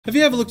Have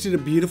you ever looked at a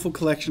beautiful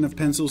collection of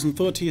pencils and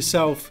thought to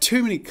yourself,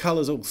 too many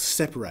colours all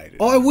separated?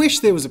 I wish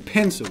there was a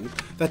pencil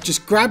that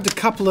just grabbed a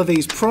couple of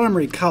these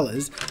primary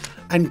colours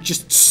and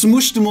just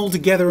smooshed them all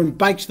together and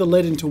baked the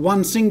lead into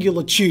one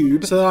singular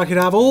tube so that I could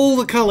have all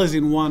the colours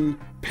in one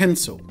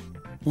pencil.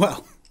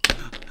 Well,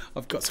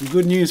 I've got some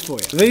good news for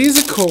you.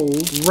 These are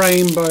called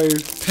rainbow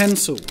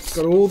pencils.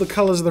 Got all the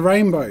colours of the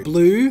rainbow.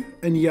 Blue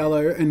and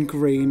yellow and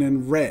green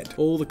and red.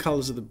 All the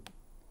colours of the...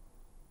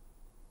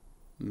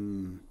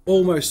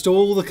 almost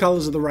all the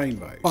colours of the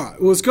rainbow.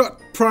 Alright, well it's got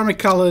primary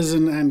colours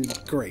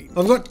and green.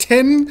 I've got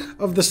 10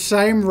 of the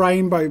same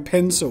rainbow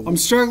pencil. I'm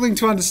struggling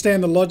to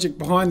understand the logic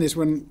behind this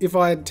when if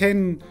I had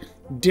 10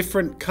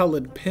 different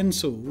coloured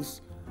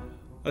pencils,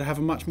 I'd have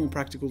a much more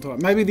practical time.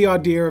 Maybe the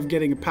idea of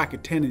getting a pack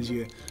of 10 is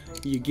you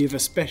give a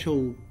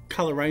special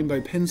colour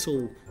rainbow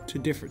pencil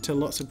to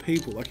lots of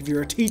people. Like if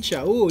you're a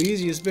teacher, oh,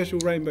 here's your special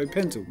rainbow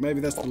pencil. Maybe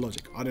that's the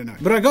logic, I don't know.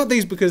 But I got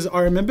these because I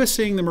remember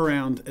seeing them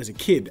around as a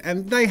kid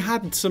and they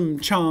had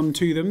some charm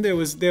to them. There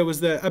was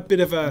a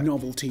bit of a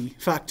novelty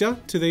factor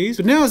to these.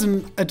 But now as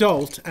an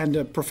adult and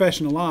a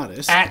professional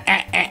artist,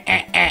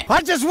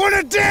 I just want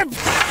a dip!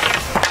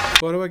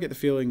 Why do I get the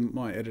feeling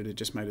my editor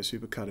just made a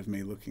supercut of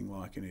me looking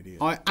like an idiot?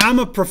 I am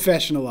a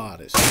professional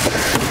artist.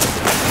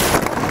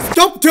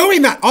 Stop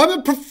doing that! I'm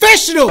a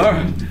professional!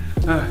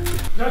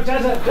 No,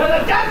 Jazza!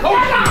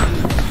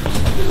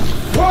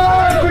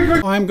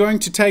 I'm going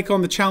to take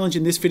on the challenge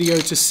in this video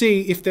to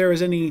see if there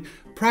is any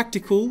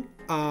practical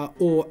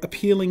or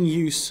appealing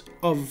use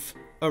of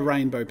a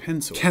rainbow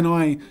pencil. Can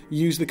I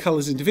use the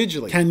colours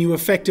individually? Can you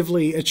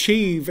effectively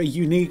achieve a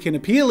unique and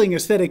appealing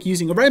aesthetic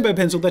using a rainbow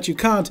pencil that you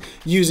can't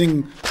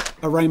using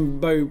a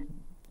rainbow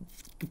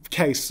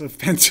case of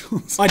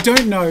pencils? I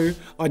don't know,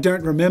 I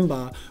don't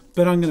remember,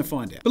 but I'm gonna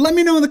find out. But let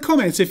me know in the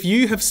comments if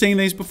you have seen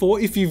these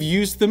before, if you've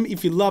used them,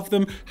 if you love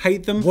them,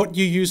 hate them, what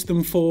you use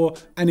them for,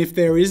 and if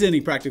there is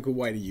any practical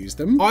way to use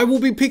them. I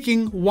will be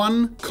picking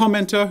one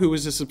commenter who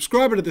is a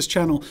subscriber to this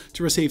channel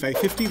to receive a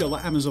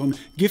 $50 Amazon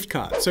gift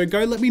card. So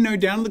go let me know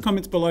down in the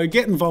comments below,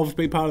 get involved,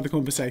 be part of the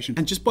conversation.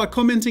 And just by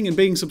commenting and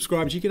being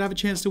subscribed, you could have a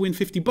chance to win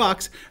 50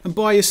 bucks and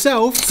buy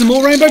yourself some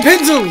more rainbow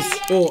pencils!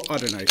 Or, I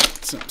don't know,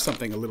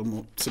 something a little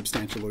more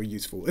substantial or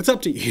useful. It's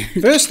up to you.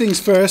 First things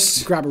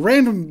first, grab a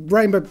random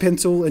rainbow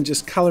pencil and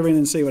just colour in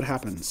and see what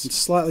happens. It's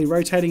slightly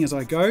rotating as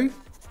I go.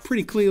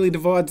 Pretty clearly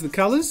divides the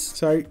colours.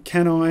 So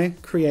can I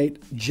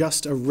create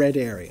just a red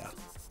area?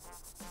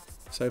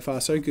 So far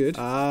so good.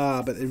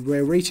 But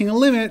we're reaching a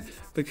limit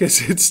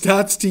because it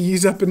starts to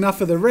use up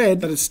enough of the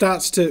red that it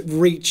starts to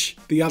reach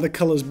the other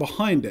colours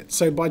behind it.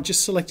 So by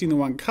just selecting the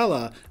one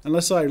colour,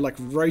 unless I like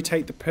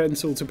rotate the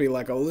pencil to be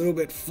like a little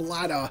bit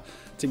flatter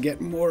to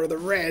get more of the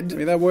red, I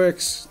mean that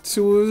works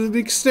to an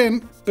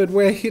extent, but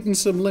we're hitting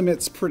some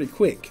limits pretty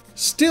quick.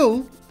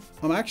 Still,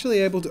 I'm actually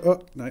able to,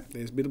 oh no,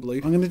 there's a bit of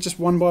blue. I'm gonna just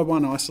one by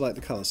one isolate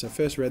the colours. So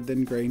first red,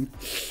 then green,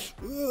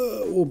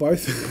 or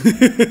both.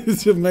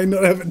 So I may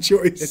not have a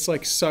choice. It's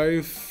like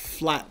so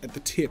flat at the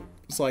tip.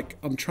 It's like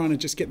I'm trying to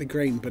just get the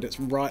green, but it's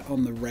right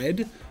on the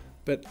red.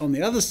 But on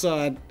the other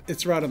side,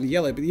 it's right on the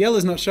yellow, but the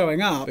yellow's not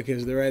showing up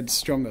because the red's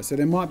stronger. So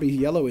there might be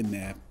yellow in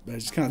there, but I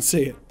just can't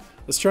see it.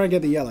 Let's try and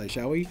get the yellow,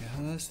 shall we?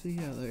 Just the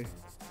yellow.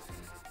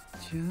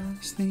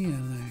 Just the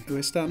yellow.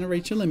 We're starting to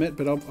reach a limit,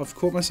 but I've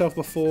caught myself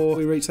before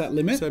we reach that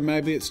limit. So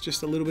maybe it's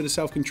just a little bit of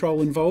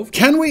self-control involved.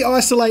 Can we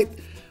isolate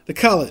the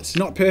colours?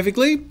 Not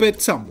perfectly,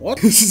 but somewhat.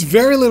 There's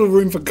very little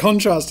room for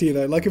contrast here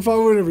though. Like if I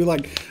were to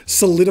like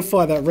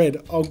solidify that red,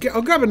 I'll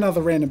grab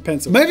another random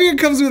pencil. Maybe it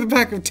comes with a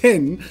pack of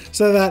 10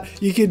 so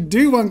that you can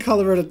do one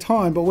colour at a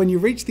time, but when you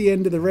reach the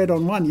end of the red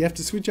on one, you have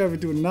to switch over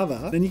to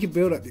another. Then you can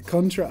build up your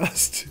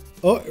contrast.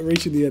 Oh,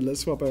 reaching the end.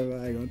 Let's swap over.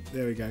 Hang on.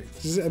 There we go.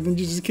 And then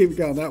you just keep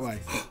going that way.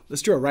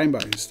 Let's draw a rainbow.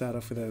 Start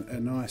off with a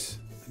nice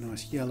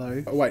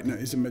yellow. Oh wait, no,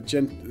 it's a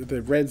magenta.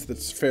 The red's the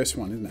first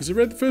one, isn't it? Is the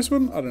red the first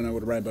one? I don't know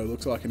what a rainbow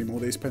looks like anymore.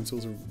 These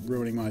pencils are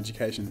ruining my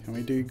education. Can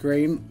we do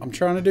green? I'm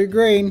trying to do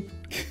green.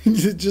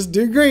 Just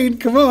do green.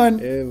 Come on.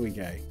 There we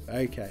go.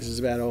 Okay. This is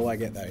about all I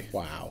get though.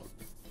 Wow.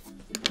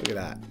 Look at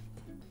that.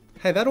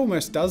 Hey, that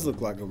almost does look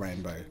like a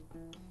rainbow.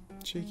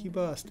 Cheeky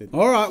bastard.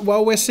 Alright,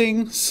 well we're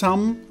seeing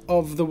some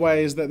of the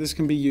ways that this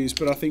can be used,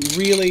 but I think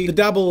really the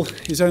double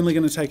is only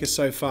going to take us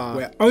so far.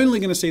 We're only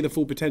going to see the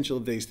full potential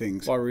of these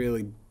things by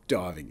really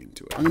diving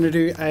into it. I'm going to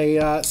do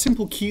a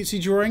simple cutesy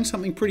drawing,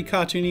 something pretty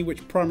cartoony,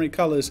 which primary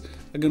colours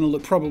are going to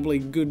look probably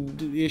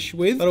good-ish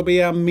with. That'll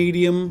be our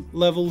medium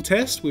level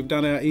test. We've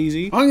done our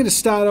easy. I'm going to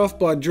start off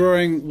by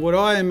drawing what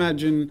I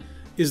imagine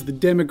is the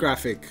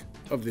demographic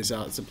of this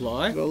art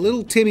supply. We've got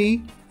little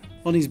Timmy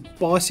on his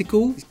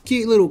bicycle, this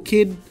cute little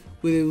kid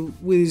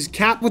with his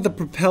cap with a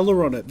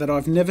propeller on it that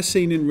I've never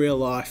seen in real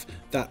life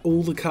that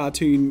all the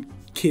cartoon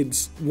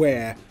kids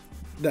wear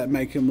that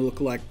make them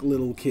look like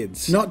little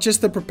kids. Not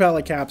just the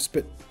propeller caps,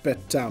 but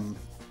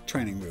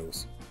training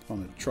wheels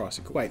on a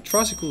tricycle. Wait,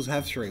 tricycles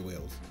have 3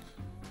 wheels.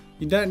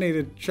 You don't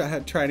need to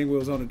have training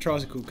wheels on a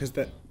tricycle because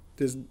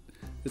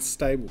it's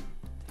stable.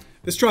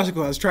 This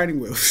tricycle has training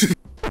wheels.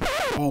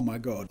 Oh my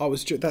god.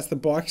 That's the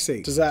bike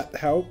seat. Does that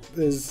help?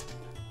 There's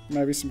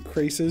maybe some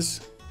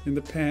creases in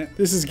the pen.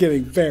 This is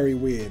getting very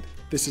weird.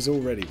 This is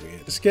already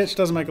weird. The sketch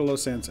doesn't make a lot of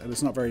sense and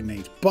it's not very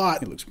neat,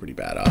 but it looks pretty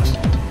badass.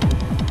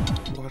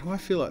 Why do I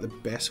feel like the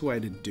best way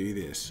to do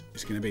this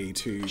is going to be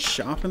to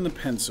sharpen the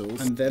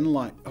pencils and then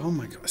like, oh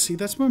my god, see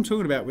that's what I'm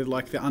talking about with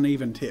like the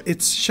uneven tip.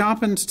 It's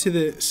sharpened to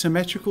the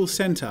symmetrical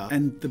center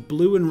and the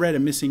blue and red are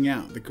missing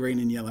out. The green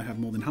and yellow have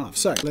more than half.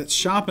 So let's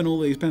sharpen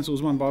all these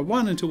pencils one by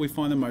one until we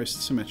find the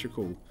most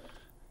symmetrical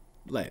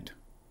lead.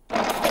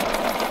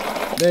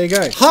 There you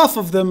go. Half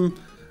of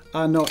them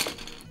are not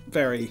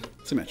very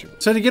symmetrical.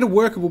 So to get a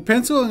workable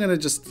pencil, I'm going to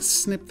just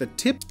snip the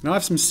tip. Now I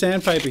have some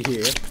sandpaper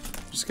here.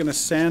 I'm just going to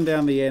sand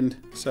down the end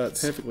so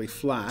it's perfectly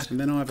flat, and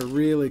then I have a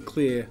really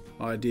clear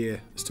idea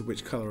as to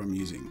which color I'm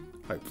using,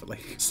 hopefully.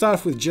 Start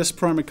off with just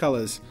primer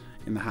colors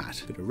in the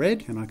hat. Bit of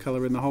red. Can I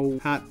color in the whole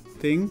hat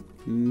thing?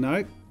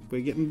 Nope,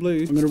 we're getting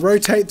blue. I'm going to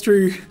rotate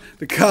through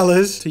the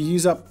colors to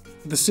use up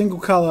the single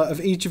color of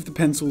each of the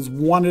pencils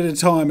one at a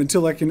time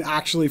until I can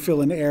actually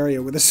fill an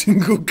area with a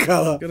single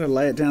color. Gotta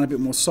lay it down a bit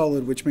more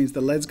solid, which means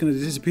the lead's gonna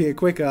disappear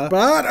quicker,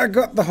 but I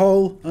got the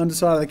whole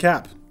underside of the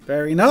cap.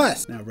 Very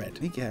nice. Now red.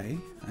 Okay,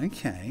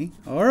 okay.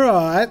 All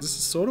right, this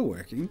is sort of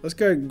working. Let's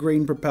go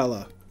green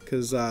propeller,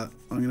 because I'm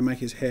gonna make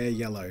his hair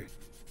yellow.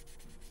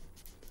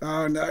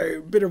 Oh no,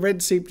 a bit of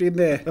red seeped in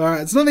there. All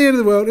right, it's not the end of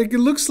the world. It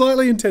can look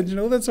slightly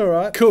intentional, that's all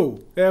right.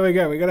 Cool, there we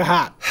go, we got a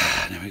hat.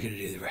 Now we're gonna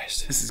do the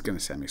rest. This is gonna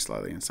sound me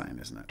slightly insane,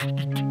 isn't it?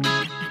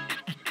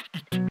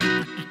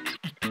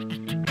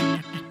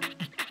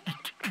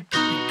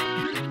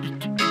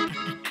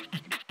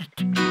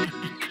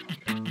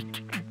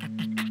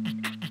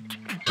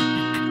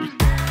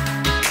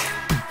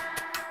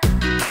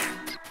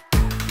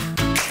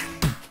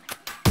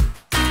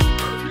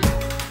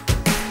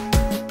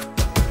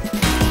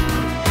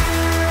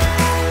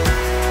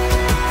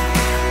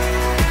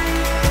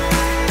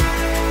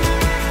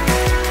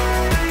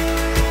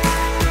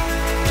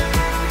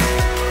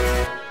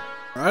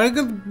 I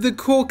got the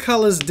core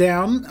colors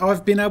down.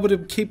 I've been able to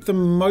keep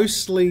them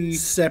mostly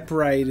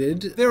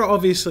separated. There are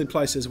obviously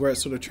places where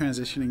it's sort of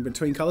transitioning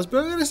between colors,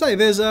 but I'm gonna say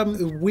there's a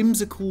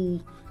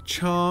whimsical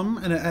charm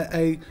and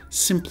a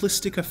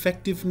simplistic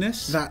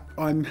effectiveness that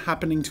I'm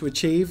happening to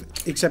achieve,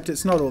 except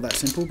it's not all that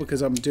simple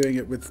because I'm doing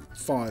it with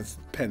 5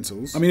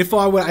 pencils. I mean, if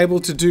I were able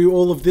to do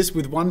all of this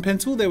with 1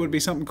 pencil, there would be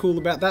something cool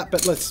about that,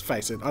 but let's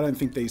face it, I don't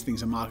think these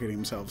things are marketing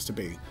themselves to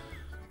be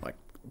like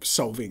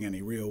solving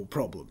any real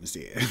problems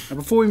here. Now,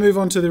 before we move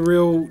on to the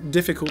real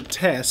difficult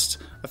test,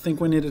 I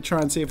think we need to try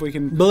and see if we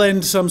can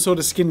blend some sort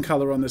of skin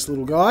color on this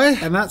little guy,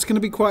 and that's going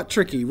to be quite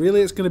tricky.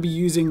 Really, it's going to be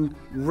using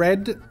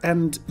red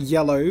and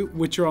yellow,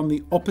 which are on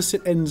the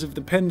opposite ends of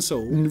the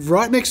pencil,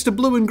 right next to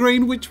blue and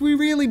green, which we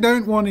really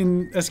don't want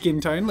in a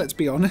skin tone, let's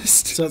be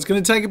honest. So it's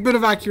going to take a bit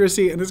of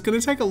accuracy, and it's going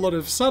to take a lot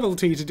of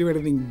subtlety to do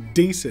anything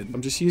decent.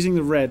 I'm just using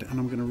the red, and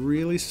I'm going to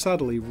really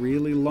subtly,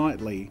 really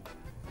lightly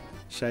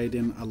shade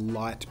in a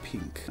light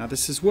pink. Now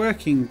this is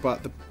working,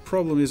 but the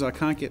problem is I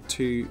can't get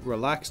too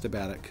relaxed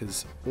about it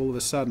because all of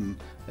a sudden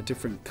a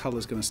different color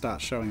is going to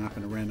start showing up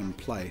in a random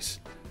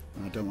place,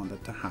 and I don't want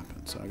that to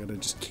happen, so I got to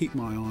just keep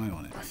my eye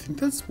on it. I think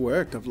that's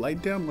worked. I've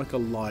laid down like a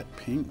light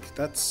pink.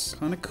 That's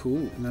kind of cool.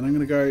 And then I'm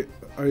going to go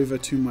over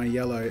to my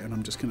yellow, and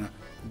I'm just going to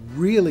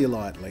really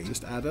lightly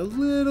just add a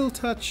little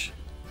touch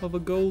of a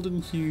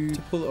golden hue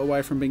to pull it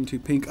away from being too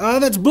pink. Ah,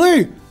 that's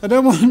blue! I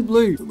don't want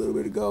blue. A little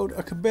bit of gold.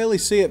 I can barely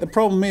see it. The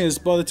problem is,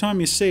 by the time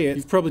you see it,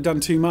 you've probably done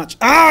too much.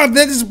 Ah,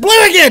 that is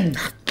blue again!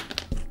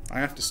 I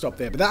have to stop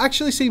there, but that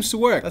actually seems to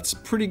work. That's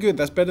pretty good.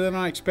 That's better than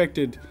I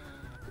expected,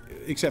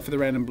 except for the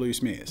random blue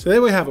smears. So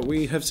there we have it.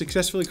 We have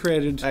successfully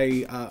created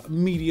a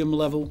medium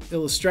level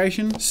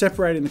illustration,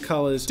 separating the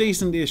colors,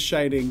 decent-ish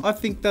shading. I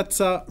think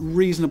that's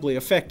reasonably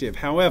effective.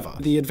 However,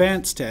 the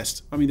advanced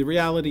test, I mean, the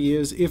reality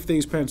is if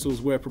these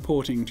pencils were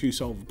purporting to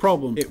solve a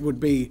problem, it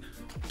would be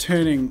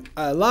turning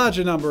a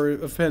larger number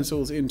of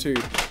pencils into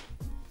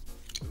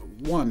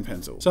 1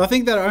 pencil. So I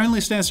think that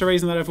only stands to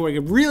reason that if we're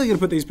really going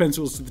to put these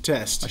pencils to the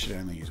test, I should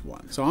only use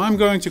 1. So I'm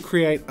going to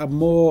create a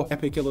more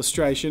epic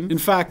illustration. In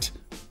fact,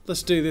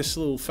 let's do this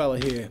little fella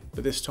here,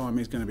 but this time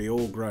he's going to be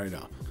all grown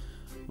up.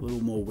 A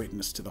little more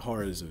witness to the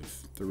horrors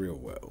of the real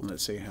world.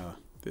 Let's see how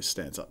this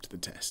stands up to the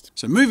test.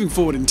 So moving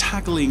forward and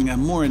tackling a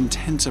more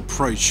intense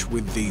approach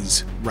with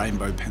these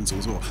rainbow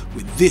pencils, or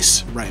with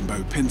this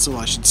rainbow pencil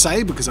I should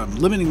say, because I'm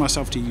limiting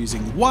myself to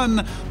using 1,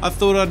 I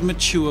thought I'd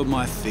mature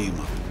my theme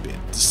up a bit.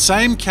 The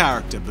same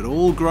character, but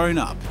all grown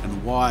up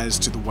and wise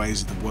to the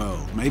ways of the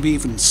world, maybe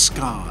even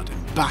scarred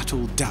and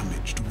battle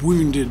damaged,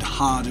 wounded,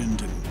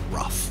 hardened and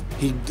rough.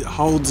 He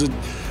holds a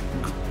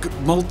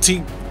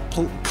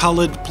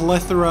multi-coloured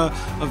plethora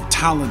of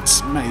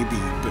talents, maybe,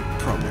 but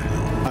probably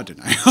not. I don't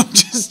know. I'm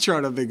just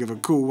trying to think of a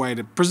cool way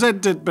to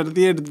present it, but at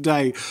the end of the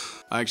day,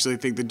 I actually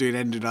think the dude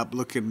ended up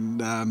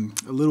looking a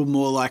little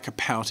more like a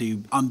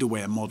pouty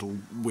underwear model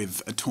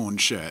with a torn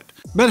shirt.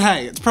 But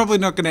hey, it's probably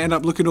not going to end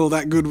up looking all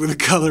that good with the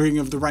colouring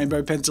of the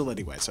rainbow pencil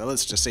anyway, so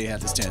let's just see how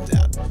this turns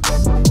out.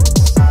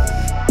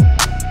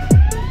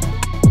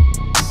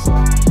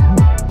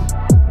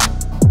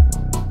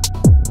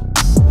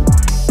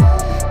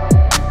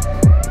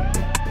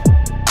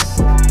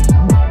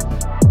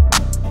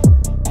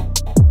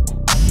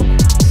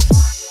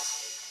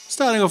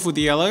 Starting off with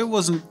the yellow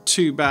wasn't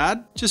too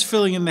bad. Just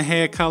filling in the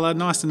hair color,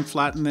 nice and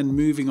flat, and then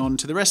moving on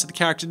to the rest of the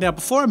character. Now,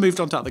 before I moved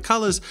on to other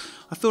colors,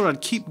 I thought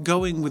I'd keep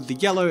going with the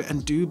yellow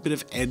and do a bit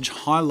of edge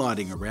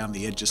highlighting around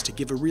the edges to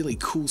give a really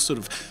cool sort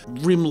of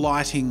rim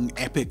lighting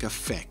epic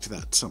effect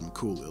that some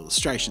cool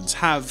illustrations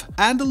have,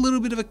 and a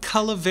little bit of a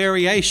color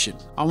variation.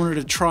 I wanted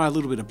to try a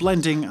little bit of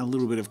blending, a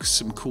little bit of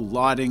some cool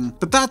lighting,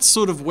 but that's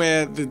sort of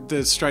where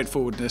the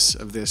straightforwardness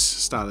of this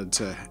started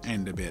to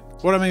end a bit.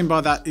 What I mean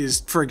by that is,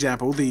 for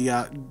example,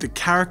 the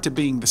character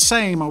being the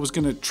same, I was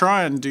going to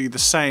try and do the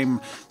same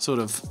sort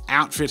of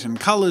outfit and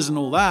colors and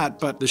all that,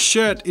 but the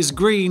shirt is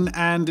green,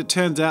 and it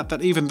turns out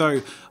that even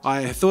though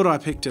I thought I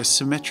picked a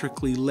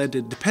symmetrically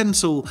leaded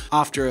pencil,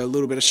 after a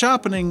little bit of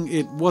sharpening,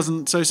 it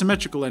wasn't so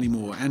symmetrical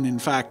anymore, and in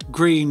fact,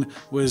 green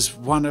was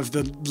one of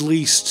the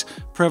least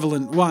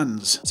prevalent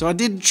ones. So I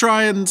did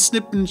try and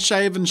snip and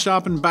shave and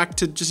sharpen back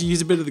to just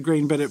use a bit of the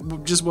green, but it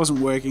just wasn't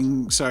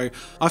working, so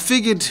I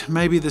figured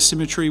maybe the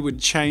symmetry would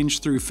change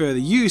through further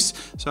use,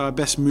 so I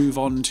best move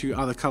on to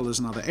other colors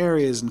and other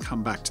areas and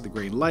come back to the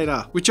green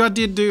later, which I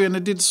did do, and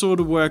it did sort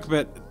of work,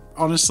 but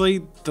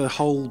honestly, the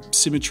whole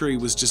symmetry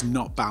was just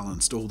not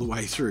balanced all the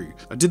way through.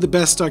 I did the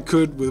best I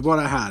could with what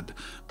I had,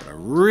 but I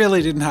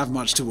really didn't have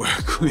much to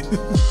work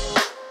with.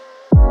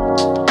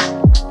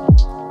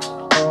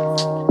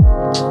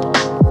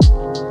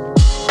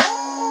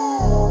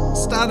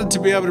 Started to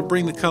be able to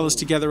bring the colors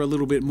together a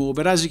little bit more,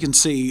 but as you can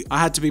see, I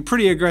had to be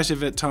pretty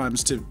aggressive at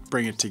times to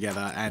bring it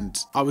together, and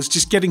I was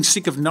just getting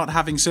sick of not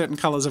having certain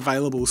colors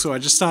available, so I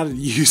just started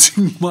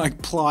using my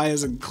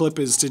pliers and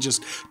clippers to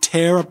just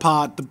tear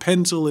apart the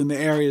pencil in the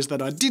areas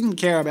that I didn't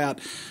care about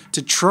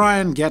to try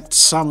and get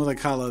some of the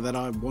color that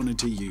I wanted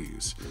to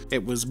use.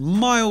 It was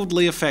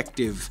mildly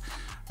effective,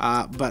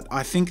 but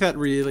I think that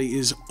really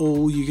is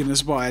all you can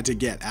aspire to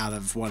get out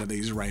of one of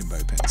these rainbow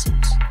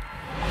pencils.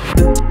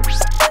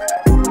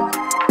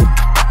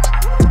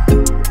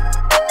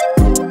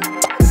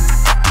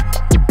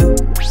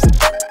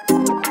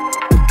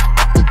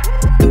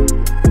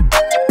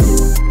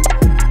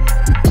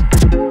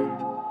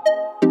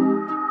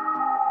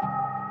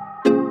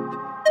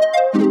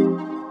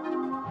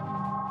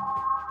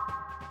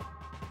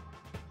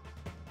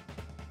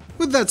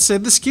 With that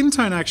said, the skin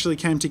tone actually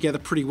came together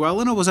pretty well,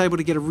 and I was able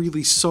to get a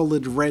really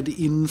solid red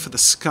in for the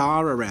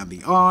scar around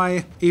the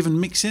eye, even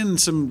mix in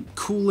some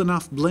cool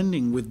enough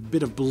blending with a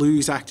bit of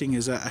blues acting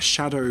as a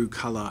shadow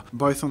colour,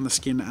 both on the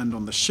skin and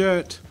on the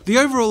shirt. The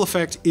overall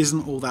effect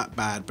isn't all that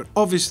bad, but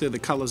obviously the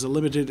colours are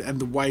limited, and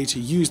the way to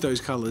use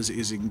those colours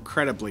is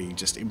incredibly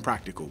just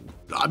impractical.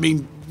 I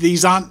mean,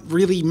 these aren't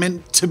really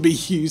meant to be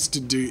used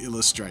to do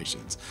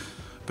illustrations.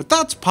 But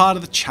that's part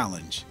of the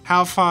challenge.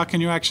 How far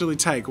can you actually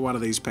take one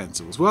of these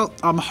pencils? Well,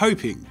 I'm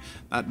hoping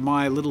that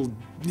my little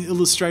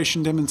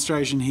illustration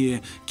demonstration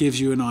here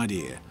gives you an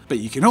idea. But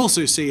you can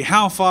also see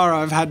how far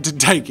I've had to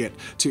take it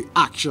to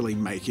actually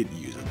make it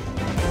usable.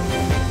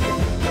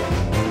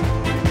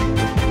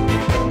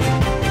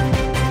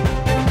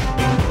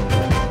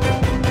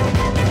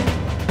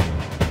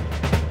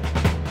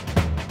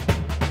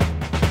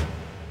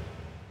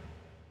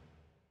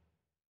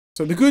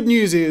 So the good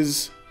news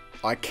is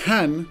I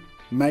can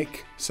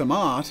make some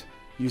art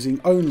using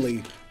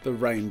only the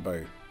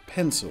rainbow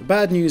pencil. The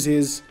bad news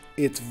is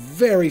it's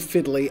very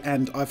fiddly,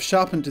 and I've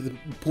sharpened to the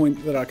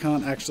point that I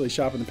can't actually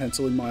sharpen the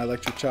pencil in my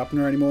electric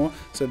sharpener anymore,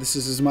 so this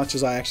is as much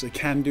as I actually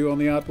can do on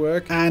the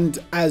artwork. And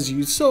as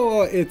you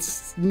saw,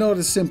 it's not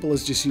as simple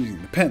as just using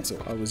the pencil.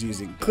 I was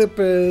using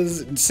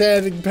clippers and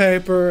sanding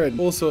paper and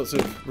all sorts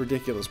of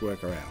ridiculous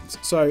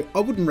workarounds. So I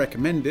wouldn't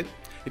recommend it.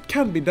 It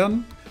can be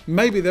done.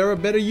 Maybe there are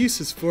better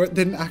uses for it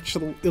than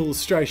actual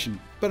illustration.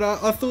 But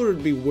I thought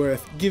it'd be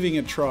worth giving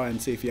it a try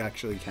and see if you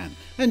actually can.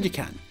 And you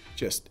can,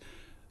 just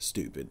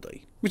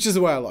stupidly. Which is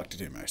the way I like to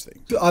do most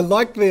things. I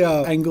like the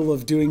angle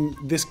of doing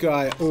this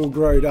guy all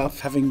grown up,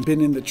 having been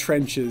in the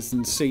trenches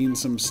and seen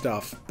some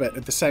stuff, but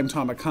at the same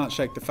time I can't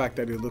shake the fact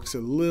that he looks a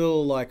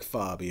little like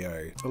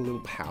Fabio. A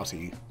little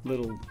pouty,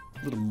 little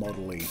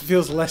modelly. It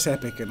feels less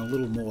epic and a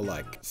little more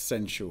like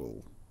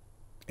sensual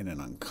in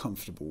an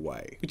uncomfortable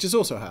way, which is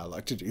also how I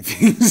like to do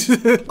things.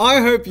 I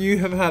hope you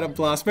have had a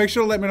blast. Make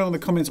sure to let me know in the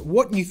comments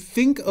what you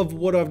think of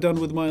what I've done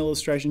with my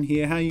illustration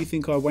here, how you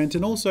think I went,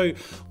 and also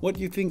what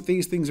you think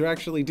these things are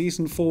actually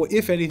decent for,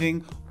 if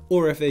anything,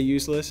 or if they're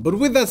useless. But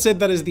with that said,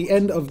 that is the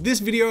end of this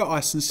video.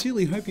 I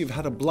sincerely hope you've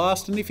had a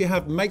blast, and if you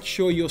have, make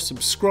sure you're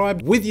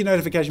subscribed with your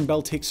notification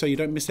bell ticked so you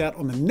don't miss out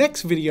on the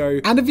next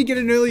video. And if you get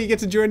in early, you get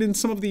to join in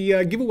some of the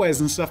giveaways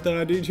and stuff that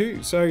I do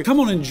too. So come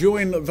on and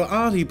join the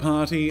arty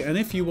party, and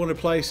if you want a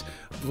place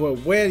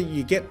where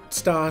you get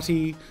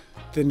starty,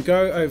 then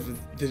go over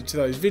to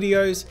those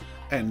videos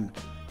and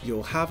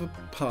you'll have a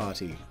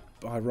party.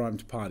 I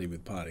rhymed party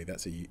with party.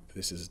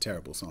 This is a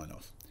terrible sign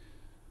off.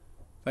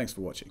 Thanks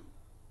for watching.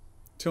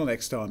 Till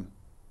next time,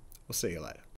 we'll see you later.